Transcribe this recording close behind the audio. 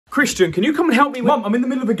Christian, can you come and help me with... Mum, I'm in the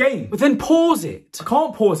middle of a game. But then pause it. I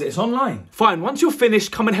can't pause it, it's online. Fine, once you're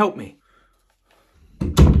finished, come and help me.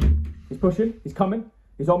 He's pushing, he's coming,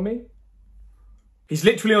 he's on me. He's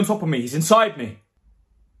literally on top of me, he's inside me.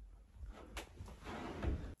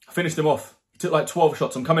 I finished him off. He took like 12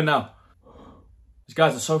 shots, I'm coming now. These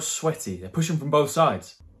guys are so sweaty, they're pushing from both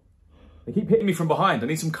sides. They keep hitting me from behind, I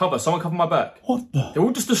need some cover, someone cover my back. What the? They're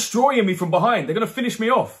all just destroying me from behind, they're gonna finish me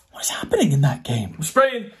off. What is happening in that game? I'm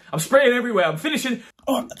spraying everywhere, I'm finishing.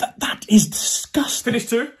 Oh, that is disgusting. Finished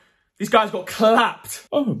two. These guys got clapped.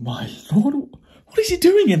 Oh my lord, what is he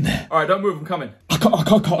doing in there? All right, don't move, I'm coming. I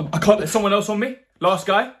can't. There's someone else on me. Last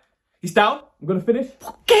guy. He's down. I'm gonna finish.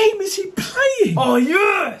 What game is he playing? Oh,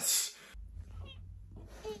 yes!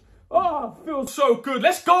 Oh, feels so good.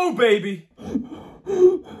 Let's go, baby.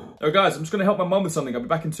 Oh, guys, I'm just gonna help my mum with something. I'll be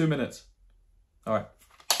back in 2 minutes. All right.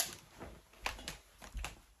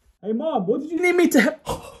 Hey, Mom, what did you need me to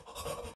help?